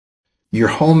Your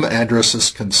home address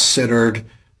is considered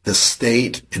the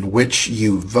state in which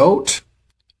you vote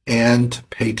and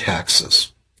pay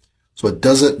taxes. So it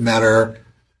doesn't matter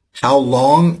how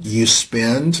long you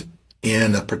spend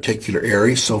in a particular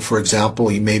area. So for example,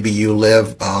 maybe you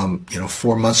live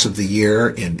 4 months of the year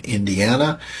in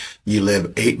Indiana, you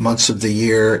live 8 months of the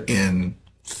year in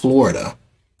Florida.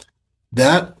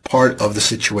 That part of the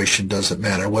situation doesn't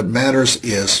matter. What matters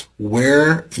is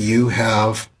where you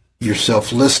have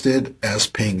yourself listed as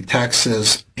paying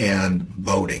taxes and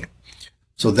voting.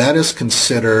 So that is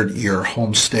considered your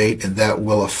home state, and that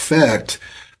will affect,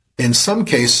 in some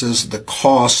cases, the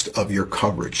cost of your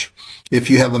coverage. If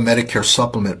you have a Medicare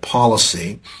supplement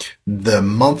policy, the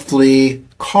monthly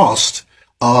cost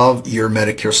of your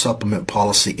Medicare supplement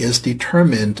policy is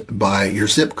determined by your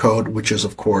zip code, which is,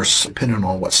 of course, dependent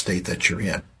on what state that you're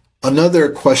in. Another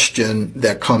question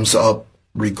that comes up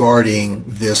regarding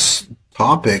this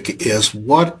topic is,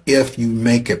 what if you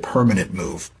make a permanent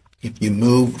move? If you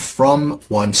move from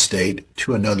one state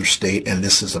to another state and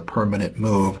this is a permanent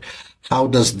move, how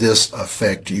does this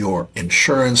affect your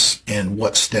insurance, and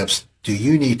what steps do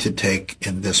you need to take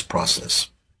in this process?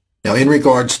 Now, in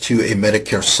regards to a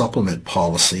Medicare supplement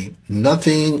policy,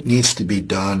 nothing needs to be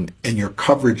done and your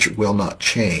coverage will not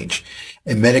change.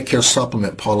 A Medicare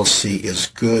supplement policy is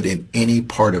good in any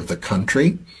part of the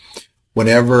country.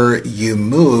 Whenever you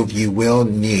move, you will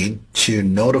need to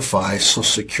notify Social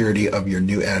Security of your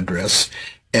new address,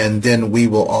 and then we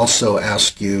will also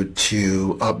ask you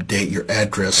to update your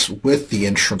address with the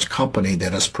insurance company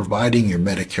that is providing your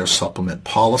Medicare supplement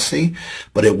policy,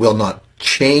 but it will not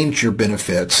change your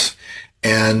benefits,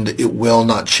 and it will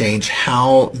not change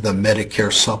how the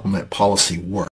Medicare supplement policy works.